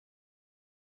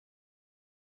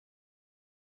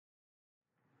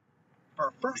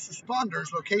For first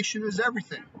responders, location is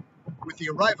everything. With the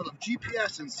arrival of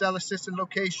GPS and cell-assisted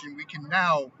location, we can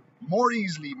now more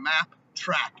easily map,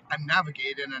 track, and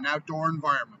navigate in an outdoor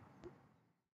environment.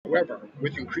 However,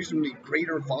 with increasingly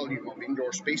greater volume of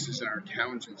indoor spaces in our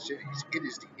towns and cities, it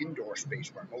is the indoor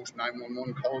space where most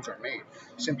 911 calls are made.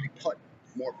 Simply put,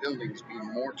 more buildings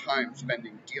mean more time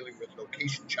spending dealing with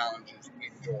location challenges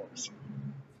indoors.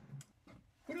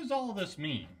 What does all this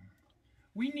mean?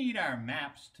 We need our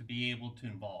maps to be able to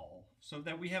evolve so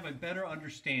that we have a better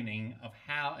understanding of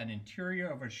how an interior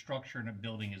of a structure in a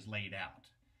building is laid out.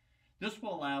 This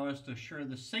will allow us to assure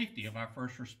the safety of our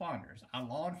first responders, our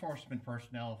law enforcement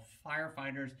personnel,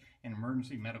 firefighters, and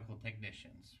emergency medical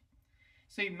technicians.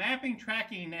 See, mapping,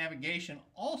 tracking, and navigation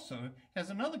also has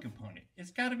another component.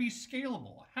 It's got to be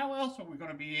scalable. How else are we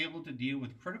going to be able to deal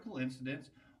with critical incidents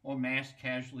or mass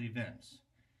casualty events?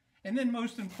 And then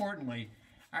most importantly,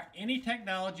 any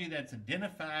technology that's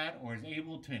identified or is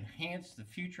able to enhance the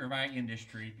future of our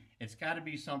industry, it's got to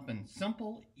be something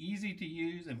simple, easy to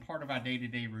use, and part of our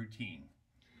day-to-day routine.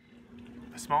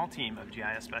 A small team of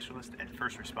GIS specialists and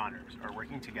first responders are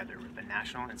working together with the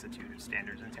National Institute of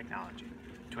Standards and Technology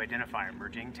to identify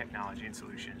emerging technology and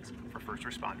solutions for first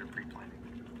responder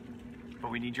pre-planning. But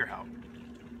we need your help.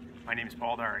 My name is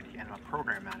Paul Doherty, and I'm a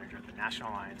program manager at the National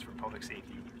Alliance for Public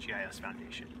Safety GIS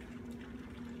Foundation.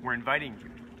 We're inviting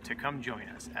you to come join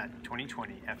us at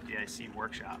 2020 FDIC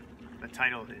workshop. The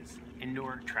title is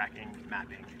Indoor Tracking,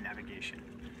 Mapping, and Navigation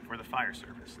for the Fire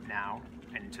Service now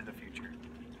and into the future.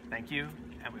 Thank you,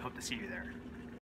 and we hope to see you there.